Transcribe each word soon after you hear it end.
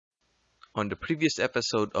On the previous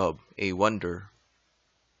episode of A Wonder.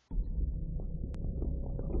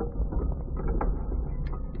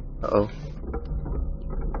 Uh-oh.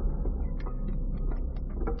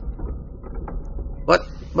 What?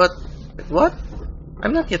 But, what?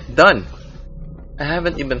 I'm not yet done. I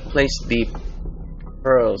haven't even placed the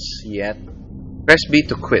pearls yet. Press B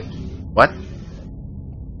to quit. What?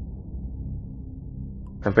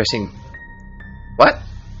 I'm pressing... What?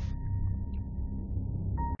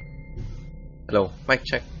 Hello, mic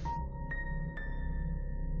check.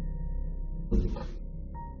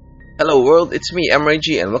 Hello world, it's me,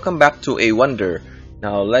 MRayG, and welcome back to A Wonder.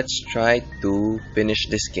 Now let's try to finish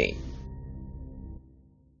this game.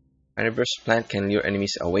 Carnivorous plant can lure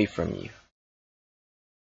enemies away from you.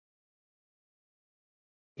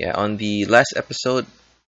 Yeah, on the last episode,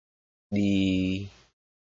 the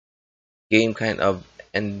game kind of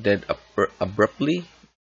ended abruptly.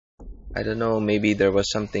 I don't know, maybe there was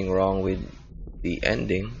something wrong with the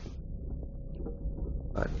ending.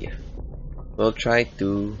 But yeah, we'll try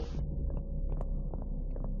to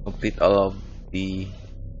complete all of the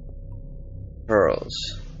pearls.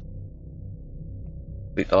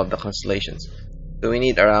 Complete all of the constellations. So we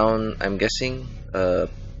need around, I'm guessing, 3,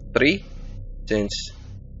 since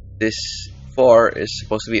this 4 is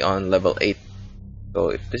supposed to be on level 8. So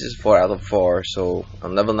if this is 4 out of 4, so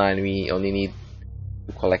on level 9 we only need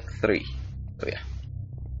to collect 3. So yeah.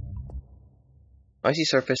 Noisy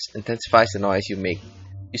surface intensifies the noise you make.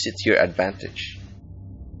 Use it to your advantage.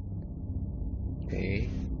 Okay.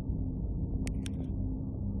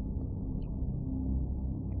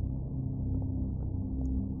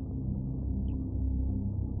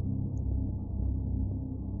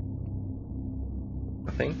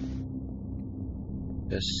 Nothing.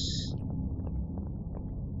 Just...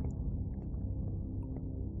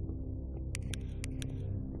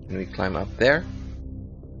 Can we climb up there?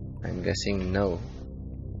 I'm guessing no.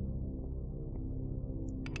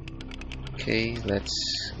 Okay,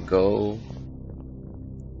 let's go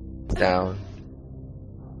down.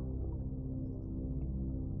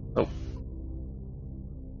 Oh,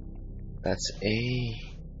 that's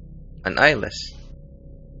an eyeless.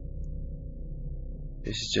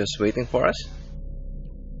 This is just waiting for us.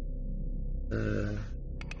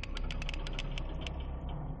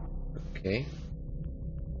 Okay.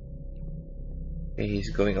 Okay, he's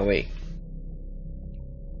going away.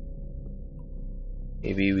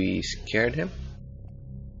 Maybe we scared him?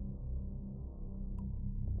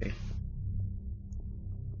 Okay.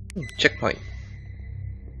 Checkpoint.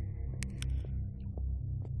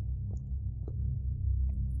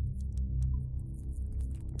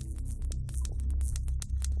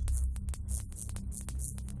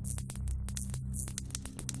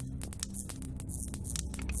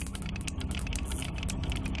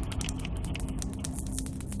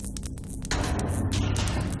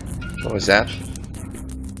 What was that?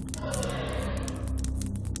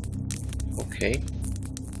 Okay.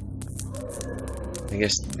 I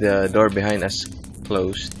guess the door behind us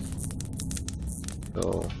closed.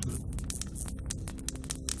 So...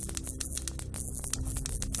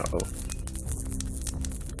 Uh-oh.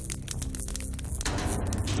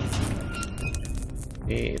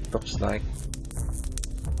 Okay, it looks like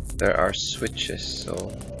there are switches, so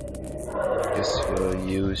I guess we'll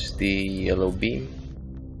use the yellow beam.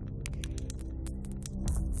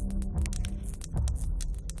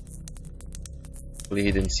 Hopefully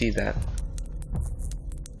he didn't see that.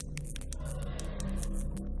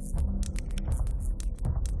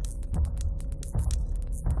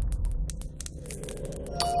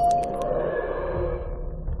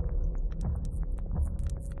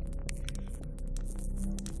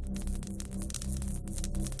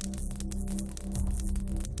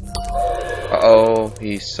 Uh-oh,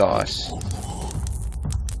 he saw us.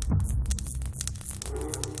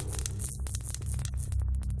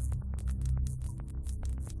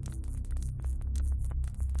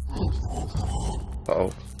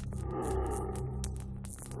 Uh-oh.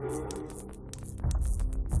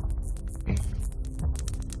 Okay.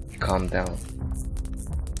 Calm down.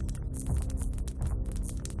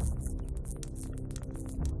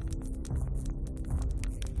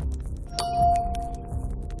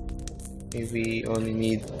 Maybe we only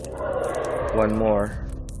need one more.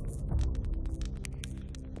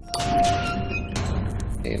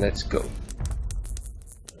 Okay, let's go.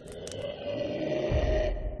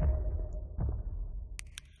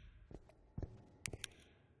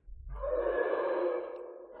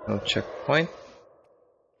 No checkpoint.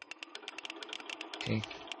 Okay.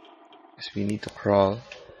 Guess we need to crawl.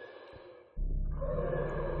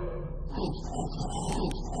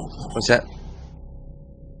 What's that?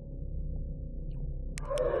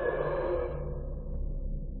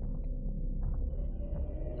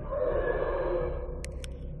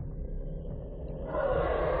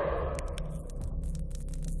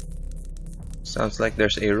 Sounds like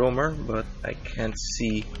there's a roamer, but I can't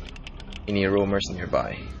see any roamers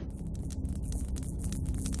nearby.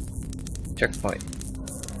 Checkpoint.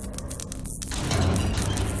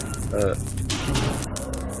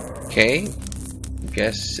 Okay.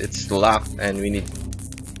 Guess it's locked and we need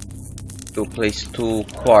to place 2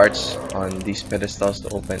 quartz on these pedestals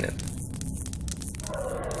to open it.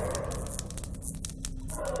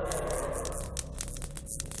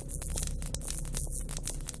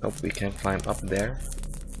 Hope we can climb up there.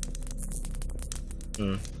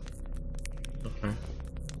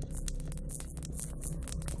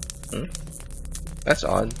 That's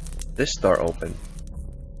odd. This door opened.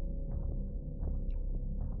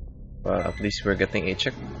 Well, at least we're getting a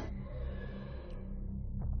check.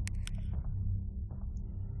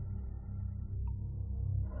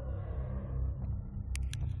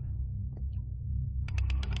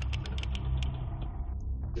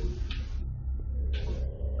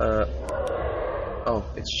 Oh,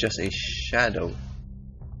 it's just a shadow.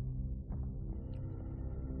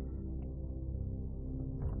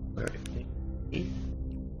 Where is he?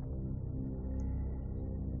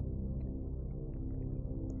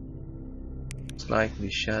 It's like the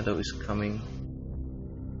shadow is coming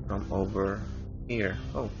from over here.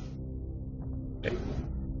 Oh. Okay.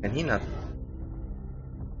 Can he not?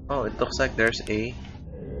 Oh, it looks like there's a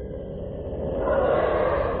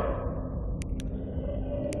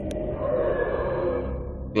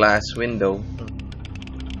glass window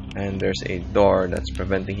and there's a door that's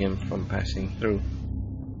preventing him from passing through.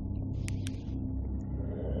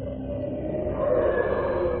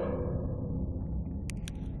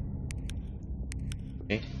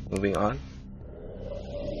 Okay, moving on.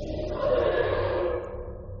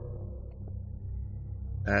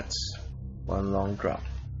 That's one long drop.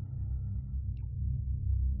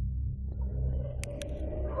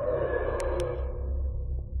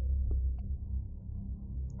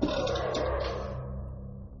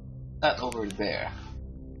 That over there.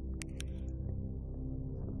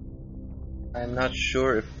 I'm not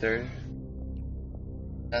sure if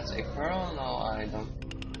that's a pearl. No, I don't.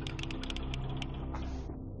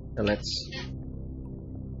 So let's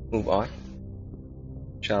move on,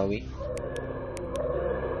 shall we?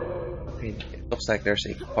 Okay, it looks like there's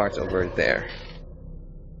a part over there.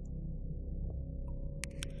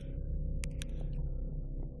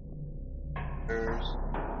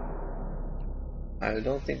 I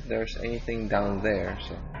don't think there's anything down there,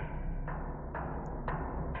 so.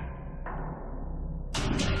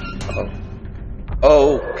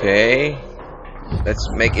 Okay. Let's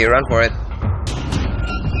make a run for it.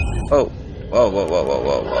 Oh. Whoa, whoa, whoa, whoa,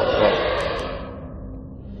 whoa, whoa, whoa.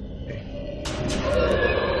 Okay.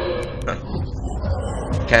 Huh.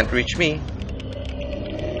 Can't reach me.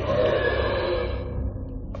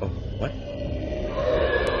 Oh, what?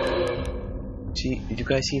 See, did you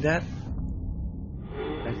guys see that?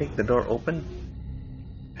 I think the door opened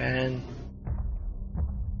and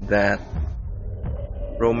that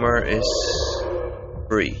roamer is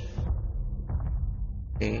free.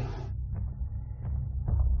 Okay.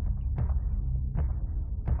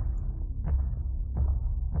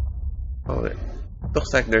 Oh, it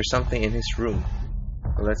looks like there's something in his room.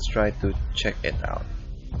 So let's try to check it out.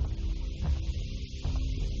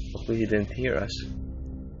 Hopefully he didn't hear us.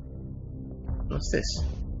 What's this?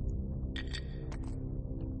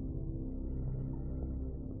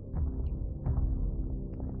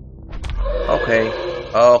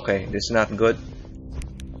 Okay, this is not good.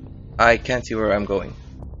 I can't see where I'm going.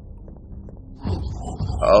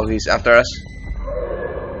 Oh, he's after us.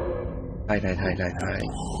 Hide, hide, hide, hide, hide.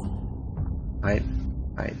 Hide,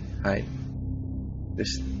 hide, hide. This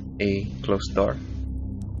is a closed door.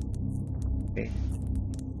 Okay.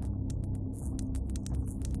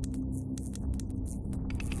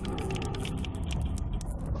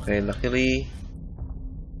 Okay, luckily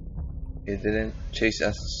it didn't chase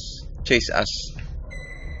us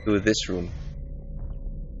to this room.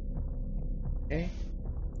 Okay,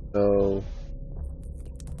 so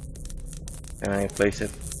can I place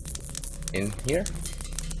it in here?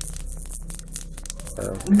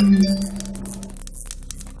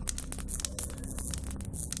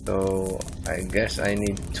 So I guess I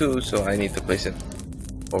need 2, so I need to place it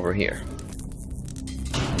over here.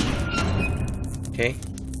 Okay,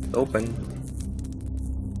 open.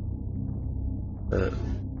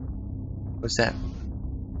 What's that?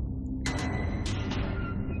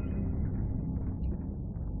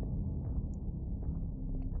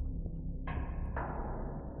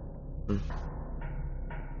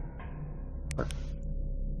 What?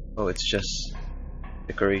 Oh, it's just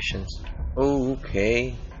decorations. Oh,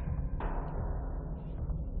 okay.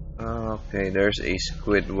 Okay, there's a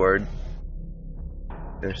Squidward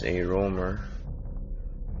There's a roamer.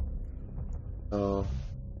 So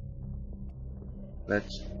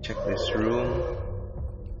let's check this room.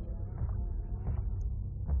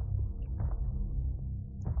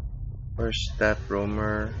 Where's that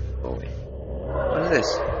roamer going? What is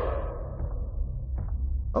this?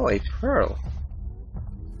 Oh, a pearl.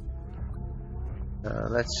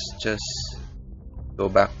 Let's just go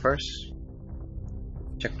back first.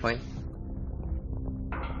 Checkpoint.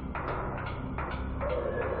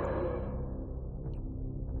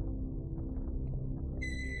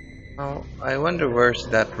 Oh, I wonder where's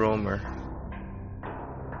that roamer.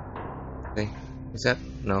 Okay, is that?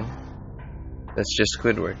 No, that's just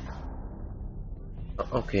Squidward.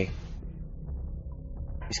 Okay,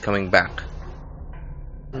 he's coming back.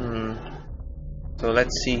 So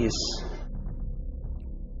let's see his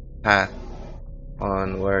path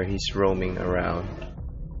on where he's roaming around.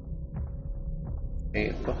 Okay,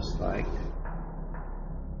 it looks like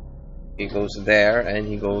he goes there and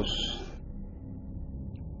he goes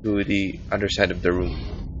to the other side of the room.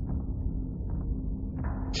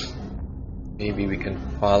 Maybe we can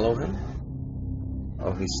follow him.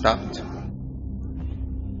 Oh, he stopped.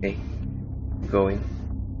 Okay, going.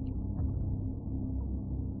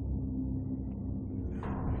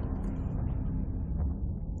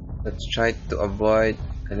 Let's try to avoid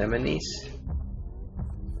anemones,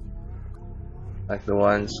 like the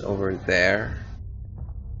ones over there.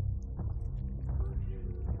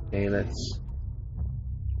 Okay, let's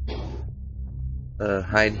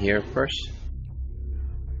hide here first.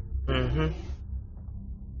 I'm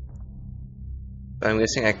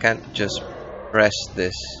guessing I can't just press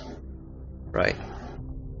this, right?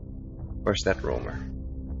 Where's that roamer?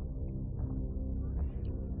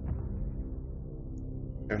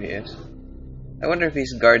 There he is. I wonder if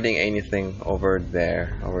he's guarding anything over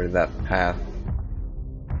there, over that path.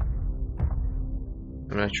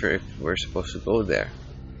 I'm not sure if we're supposed to go there.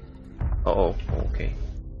 Oh, okay.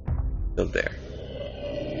 Still there.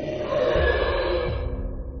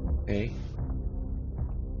 Okay.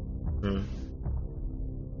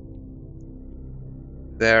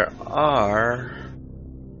 There are,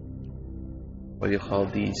 what do you call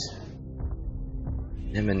these?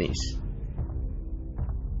 Anemones.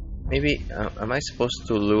 Maybe, am I supposed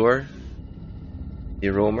to lure the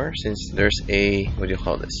roamer since there's a, what do you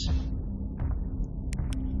call this?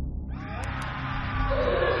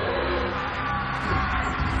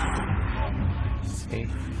 Okay.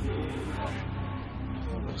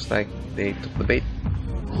 Looks like they took the bait.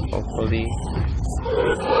 Hopefully.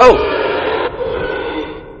 Oh!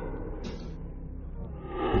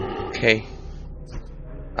 Okay.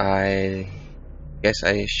 I guess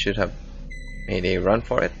I should have made a run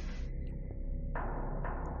for it.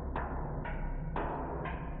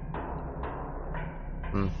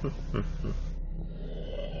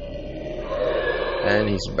 And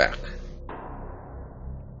he's back.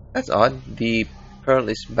 That's odd. The pearl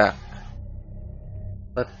is back.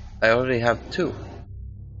 But I already have two.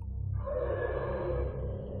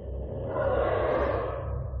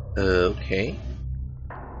 Okay.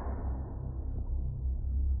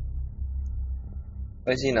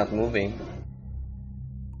 Why is he not moving?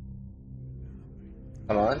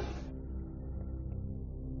 Come on.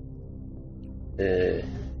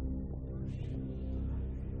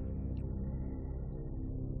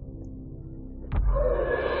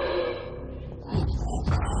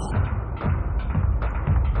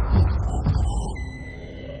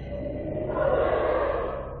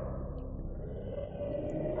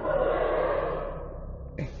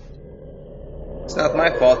 It's not my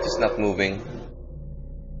fault he's not moving.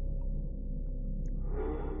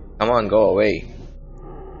 Come on, go away.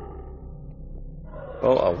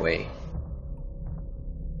 Go away.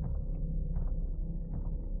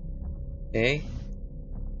 Okay.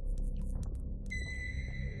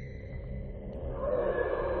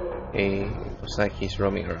 Okay, looks like he's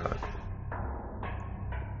roaming around.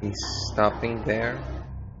 He's stopping there.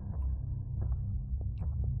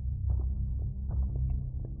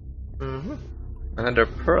 Another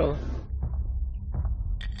pearl.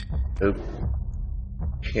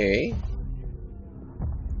 Okay.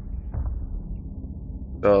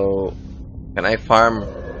 So, can I farm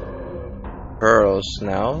pearls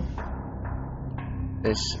now?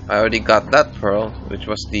 Since I already got that pearl, which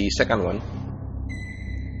was the second one.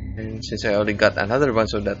 And since I already got another one,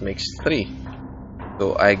 so that makes 3.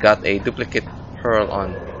 So I got a duplicate pearl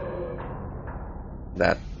on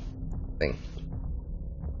that thing.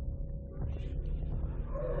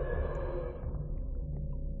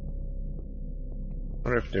 I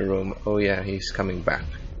wonder if the room. Oh yeah, he's coming back.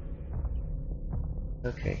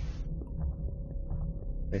 Okay.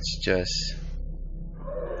 Let's just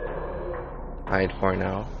hide for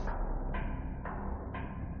now.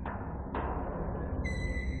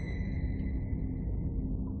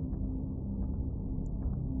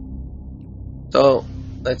 So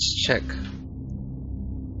let's check.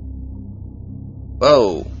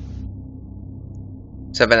 Whoa,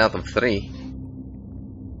 7 out of 3.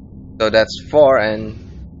 So that's 4,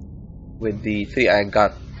 and with the 3 I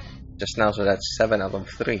got just now, so that's 7 out of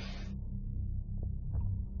 3.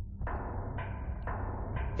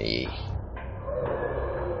 Okay.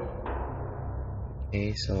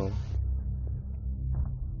 Okay, so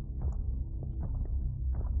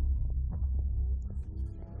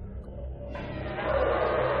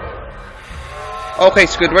okay,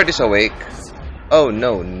 Squidward is awake. Oh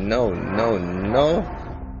no, no, no, no,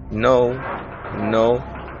 no, no.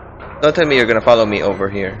 Don't tell me you're gonna follow me over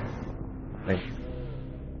here. Like,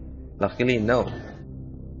 luckily, no.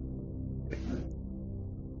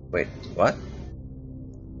 Wait, what?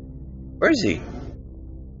 Where is he?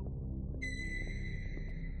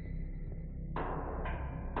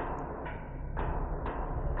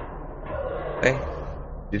 Hey,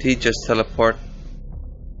 did he just teleport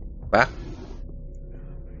back?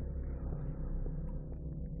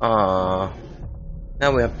 Ah,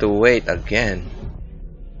 now we have to wait again.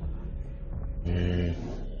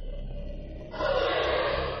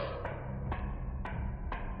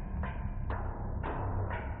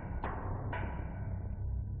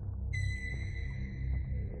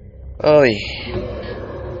 Oy.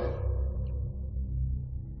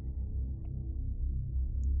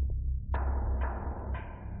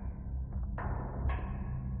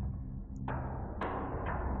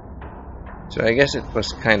 So I guess it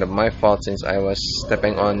was kind of my fault since I was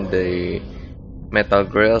stepping on the metal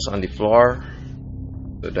grills on the floor,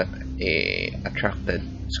 so that attracted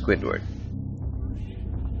Squidward.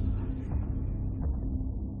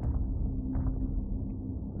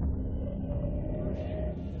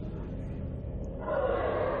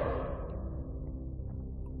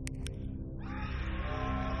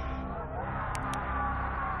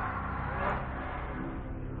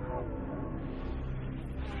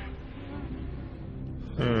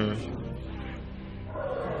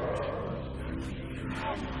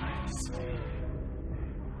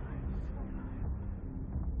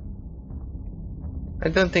 I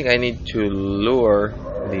don't think I need to lure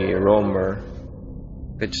the roamer.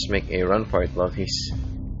 I could just make a run for it while he's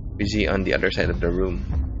busy on the other side of the room.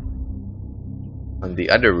 On the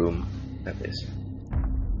other room, that is.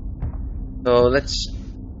 So let's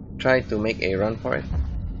try to make a run for it.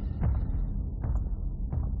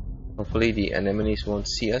 Hopefully the enemies won't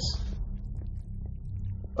see us,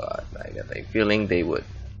 but I got a feeling they would.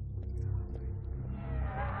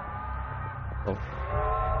 Oh.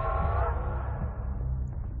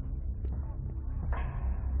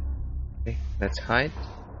 Okay, let's hide.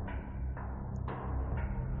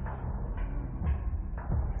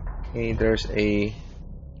 Okay, there's a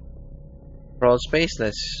crawl space.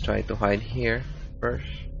 Let's try to hide here first.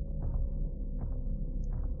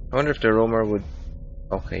 I wonder if the roamer would...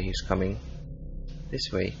 Okay, he's coming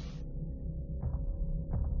this way.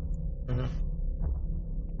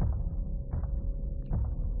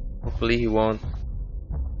 Hopefully he won't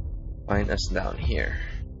find us down here.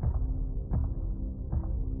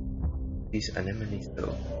 These anemones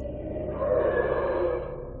though.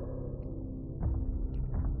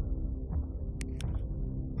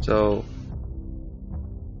 So,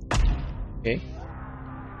 okay.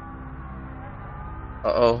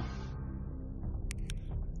 Uh-oh.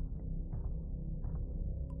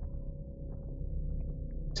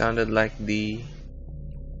 Sounded like the...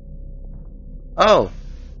 Oh!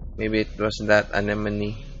 Maybe it was that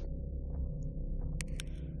anemone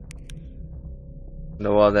on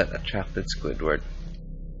the wall that attracted Squidward.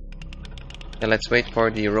 Okay, let's wait for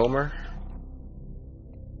the roamer.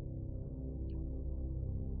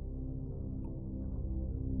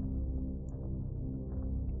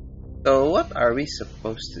 So what are we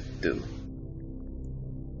supposed to do?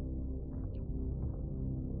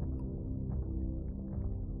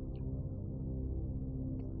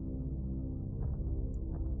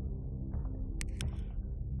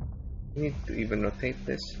 We need to even rotate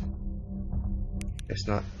this. It's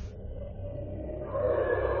not.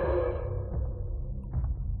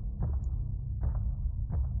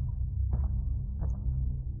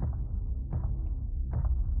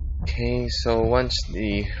 Okay, so once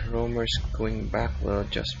the roamer's going back, we'll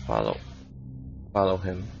just follow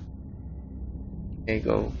him. Okay,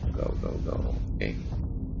 go. Okay,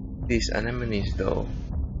 these anemones though.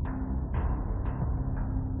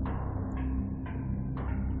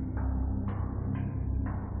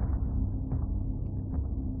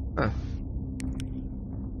 Huh.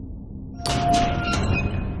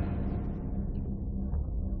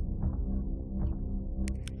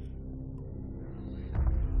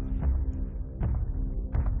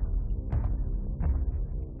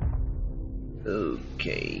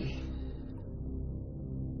 Okay.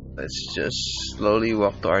 Let's just slowly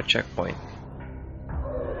walk to our checkpoint.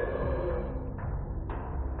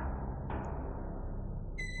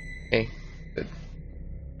 Okay, good.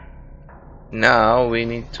 Now we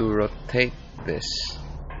need to rotate this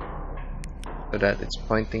so that it's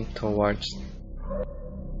pointing towards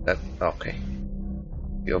that. Okay,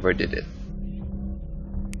 we overdid it.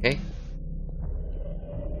 Okay.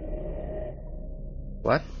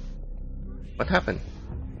 What? What happened?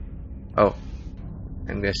 Oh,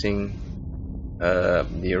 I'm guessing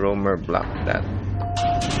the roamer blocked that.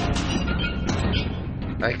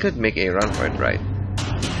 I could make a run for it, right?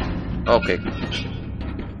 Okay.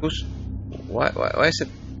 Why is it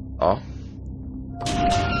off?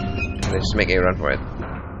 Let's make a run for it.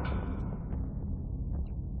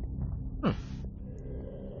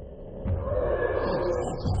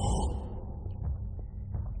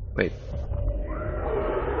 Wait.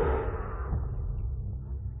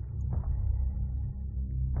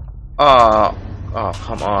 Oh,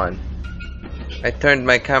 come on. I turned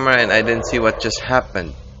my camera and I didn't see what just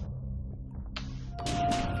happened.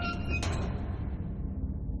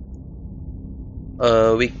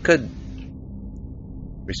 We could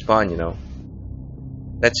respawn, you know.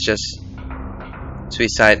 Let's just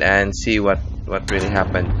suicide and see what really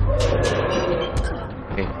happened.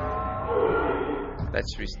 Okay.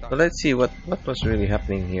 Let's restart. So let's see what was really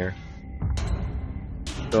happening here.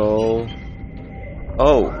 So,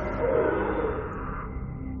 oh,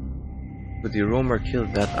 but the roamer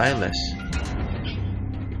killed that eyeless.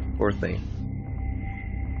 Poor thing.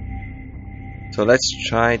 So let's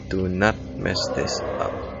try to not mess this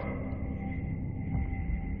up.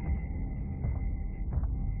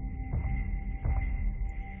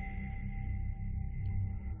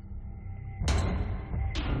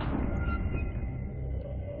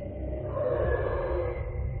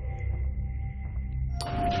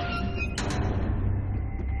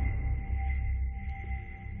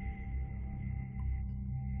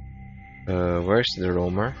 Where's the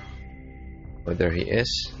roamer? Oh, there he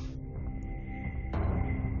is.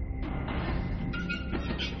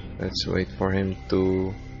 Let's wait for him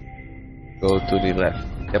to go to the left.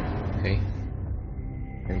 Yep, okay.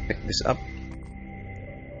 And pick this up.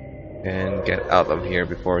 And get out of here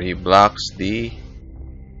before he blocks the...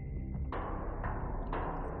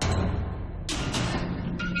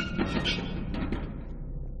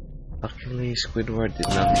 Luckily, Squidward did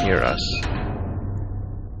not hear us.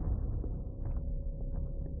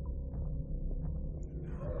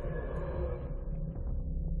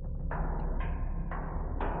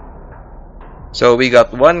 So we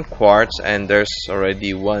got one quartz and there's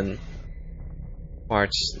already one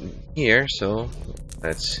quartz here, so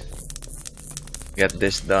let's get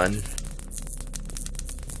this done.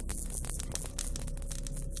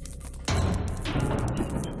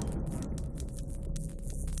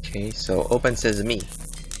 Okay, so open sesame.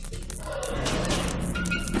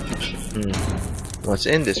 What's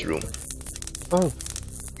in this room? Oh,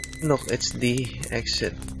 look, it's the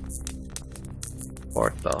exit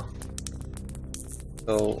portal.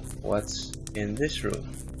 So, what's in this room?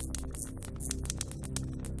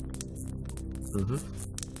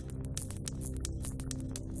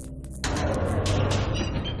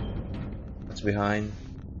 What's behind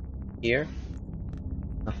here?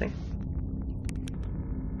 Nothing.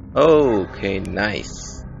 Okay,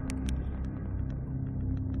 nice.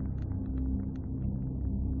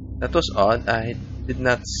 That was odd. I did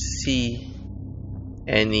not see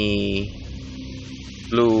any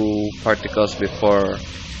blue particles before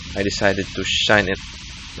I decided to shine it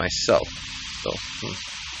myself. So,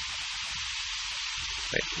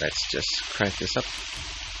 wait, let's just crank this up.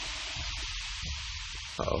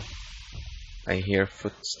 Uh-oh. I hear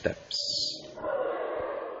footsteps.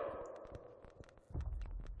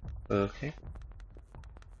 Okay.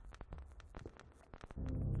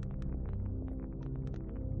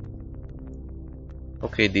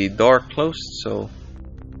 Okay, the door closed, so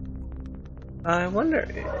I wonder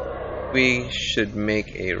if we should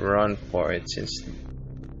make a run for it, since it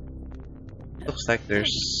looks like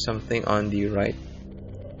there's something on the right.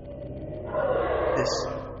 This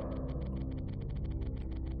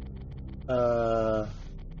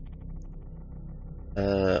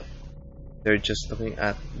they're just looking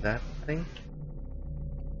at that thing.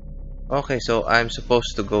 Okay, so I'm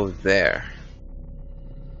supposed to go there.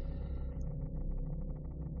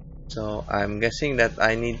 So I'm guessing that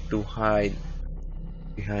I need to hide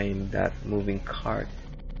behind that moving cart,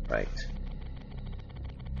 right?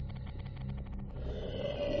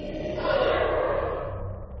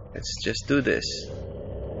 Let's just do this.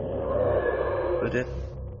 Do it,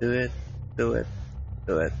 do it, do it,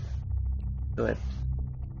 do it, do it.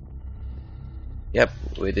 Yep,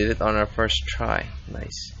 we did it on our first try.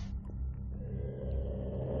 Nice.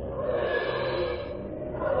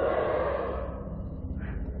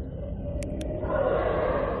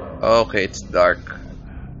 Okay, it's dark.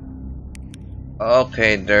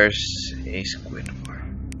 Okay, there's a Squidward.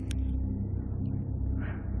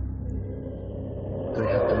 Do we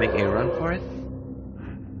have to make a run for it?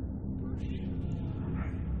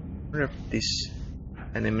 I wonder if these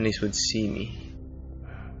anemones would see me.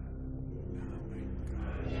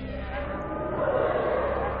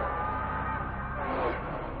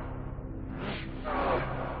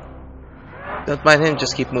 Don't mind him,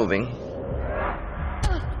 just keep moving.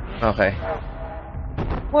 Okay.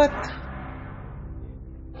 What?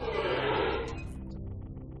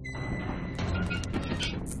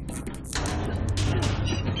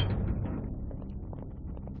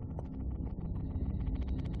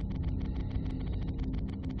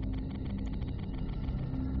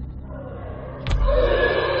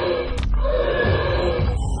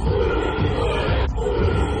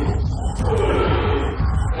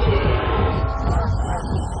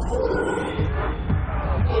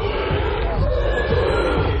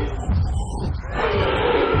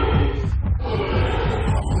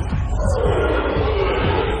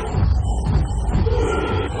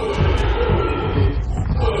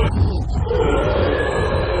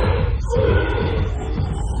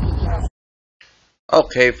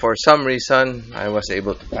 Okay, for some reason I was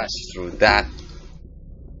able to pass through that,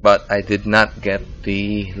 but I did not get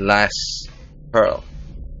the last pearl.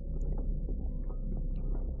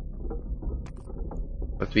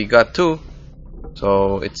 But we got 2,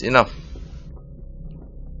 so it's enough.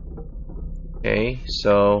 Okay,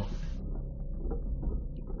 so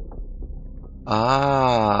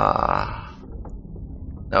now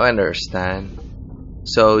I understand.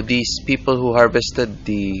 So these people who harvested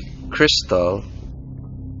the crystal,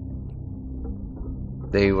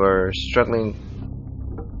 they were struggling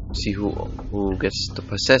to see who gets to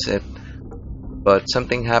possess it, but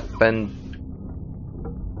something happened.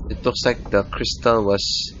 It looks like the crystal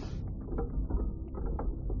was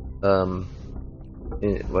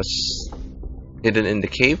hidden in the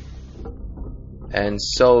cave, and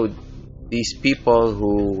so these people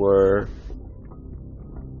who were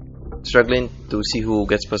struggling to see who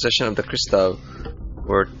gets possession of the crystal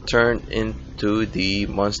were turned into the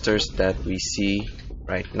monsters that we see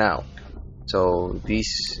right now. So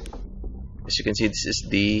these, as you can see, this is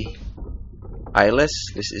the eyeless,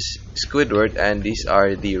 this is Squidward, and these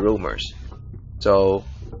are the roamers. So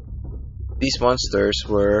these monsters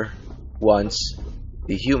were once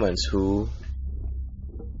the humans who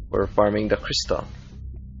were farming the crystal.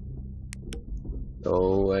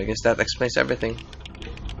 So I guess that explains everything.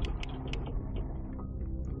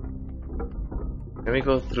 Let me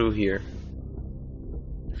go through here.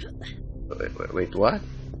 Wait, what?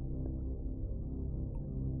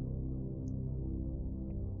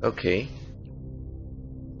 Okay.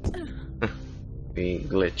 We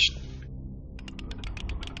glitched.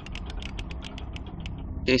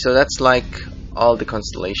 Okay, so that's like all the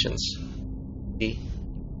constellations. See?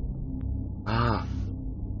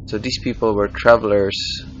 So these people were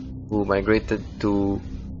travelers who migrated to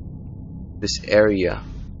this area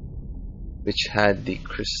which had the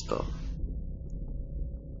crystal.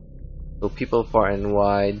 So people far and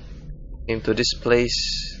wide came to this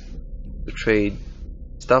place to trade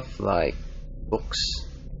stuff like books,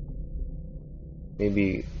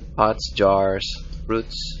 maybe pots, jars,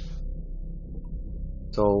 fruits.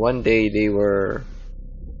 So one day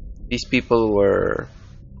these people were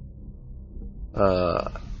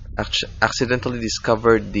accidentally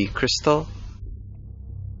discovered the crystal.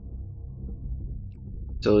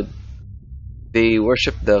 So they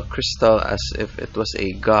worshipped the crystal as if it was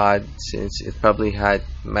a god, since it probably had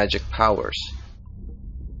magic powers.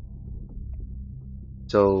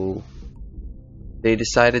 So they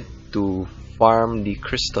decided to farm the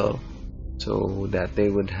crystal so that they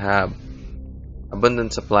would have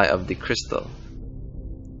abundant supply of the crystal.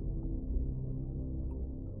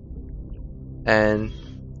 And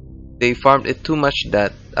they farmed it too much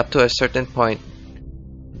that up to a certain point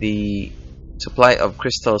the supply of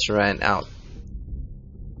crystals ran out.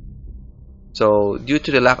 So due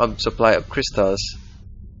to the lack of supply of crystals,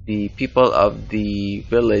 the people of the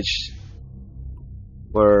village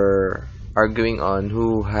were arguing on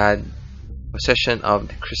who had possession of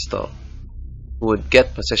the crystal, who would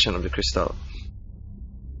get possession of the crystal.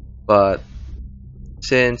 But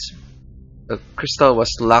since the crystal was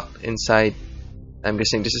locked inside, I'm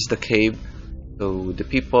guessing this is the cave, so the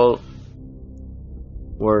people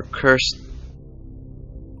were cursed.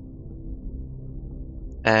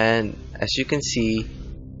 And as you can see,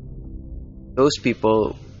 those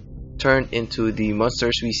people turned into the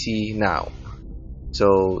monsters we see now.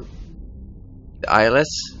 So the eyeless,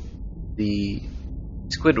 the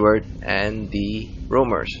Squidward, and the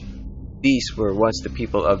roamers. These were once the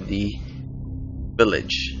people of the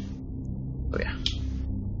village. So yeah.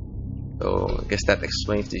 So I guess that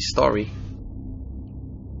explains the story.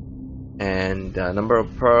 And number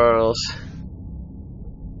of pearls,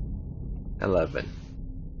 11.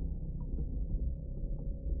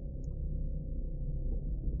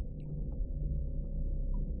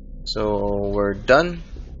 So we're done.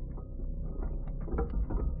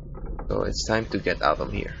 So it's time to get out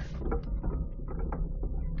of here.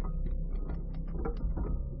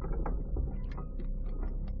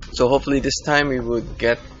 So hopefully this time we would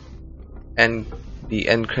get the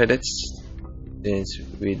end credits, since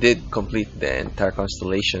we did complete the entire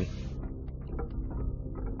constellation.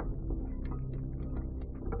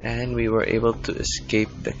 And we were able to escape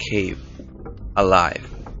the cave alive.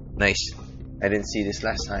 Nice. I didn't see this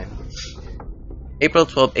last time. April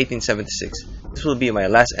 12, 1876. This will be my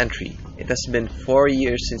last entry. It has been 4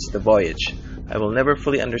 years since the voyage. I will never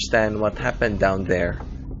fully understand what happened down there.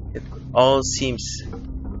 It all seems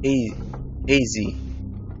hazy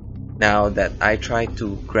now that I try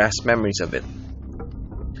to grasp memories of it.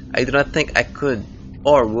 I do not think I could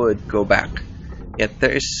or would go back. Yet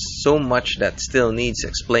there is so much that still needs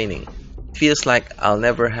explaining. It feels like I'll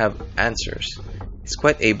never have answers. It's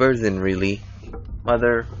quite a burden, really.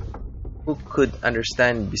 Mother, who could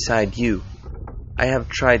understand beside you? I have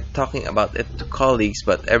tried talking about it to colleagues,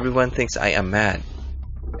 but everyone thinks I am mad.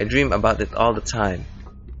 I dream about it all the time.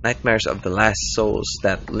 Nightmares of the last souls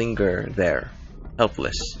that linger there,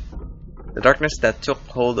 helpless. The darkness that took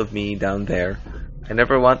hold of me down there, I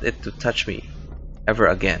never want it to touch me, ever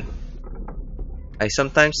again. I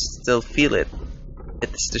sometimes still feel it.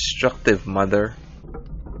 It is destructive, Mother.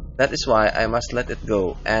 That is why I must let it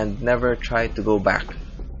go and never try to go back.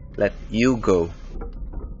 Let you go.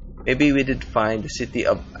 Maybe we did find the city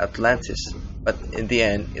of Atlantis, but in the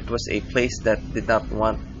end, it was a place that did not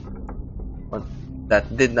want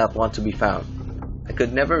to be found. I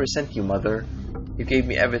could never resent you, Mother. You gave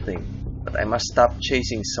me everything, but I must stop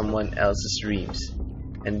chasing someone else's dreams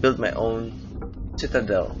and build my own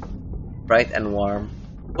citadel, bright and warm,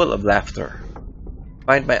 full of laughter.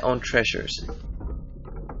 Find my own treasures.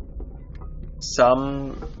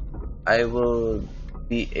 Some I will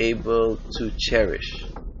be able to cherish,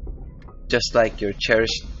 just like your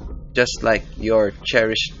cherished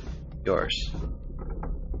yours.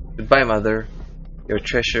 Goodbye, Mother. Your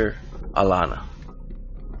treasure, Alana.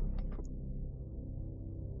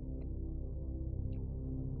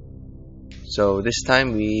 So this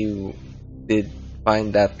time we did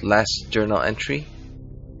find that last journal entry.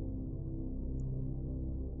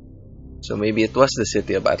 So maybe it was the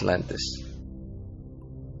city of Atlantis.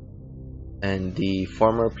 And the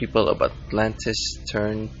former people of Atlantis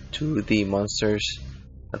turned to the monsters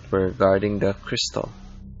that were guarding the crystal,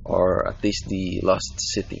 or at least the lost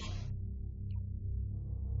city.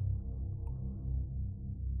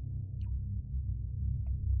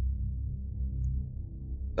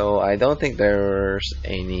 So I don't think there's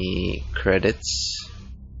any credits.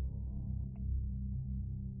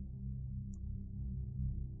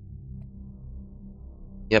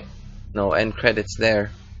 Yep, no end credits there.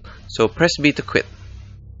 So press B to quit.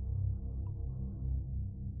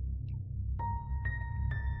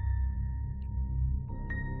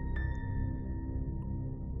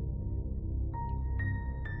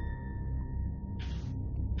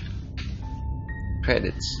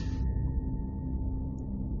 Credits.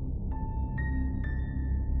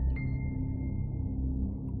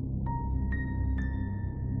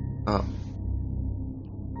 Oh.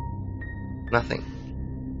 Nothing.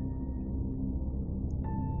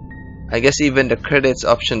 I guess even the credits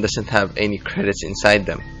option doesn't have any credits inside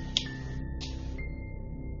them.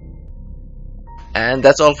 And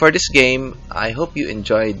that's all for this game. I hope you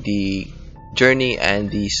enjoyed the journey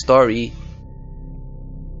and the story.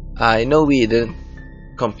 I know we didn't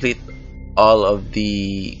complete all of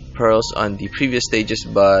the pearls on the previous stages,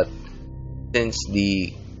 but since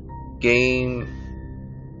the game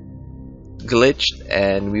glitched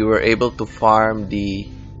and we were able to farm the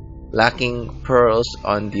lacking pearls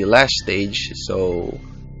on the last stage, so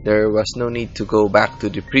there was no need to go back to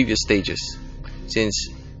the previous stages, since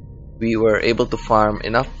we were able to farm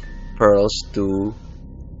enough pearls to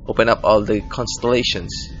open up all the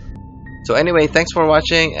constellations. So anyway, thanks for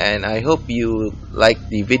watching, and I hope you liked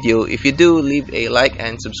the video. If you do, leave a like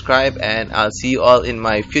and subscribe, and I'll see you all in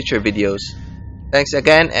my future videos. Thanks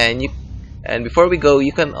again, and before we go,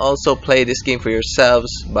 you can also play this game for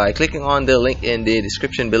yourselves by clicking on the link in the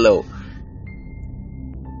description below.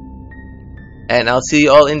 And I'll see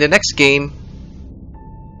you all in the next game.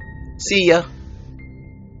 See ya!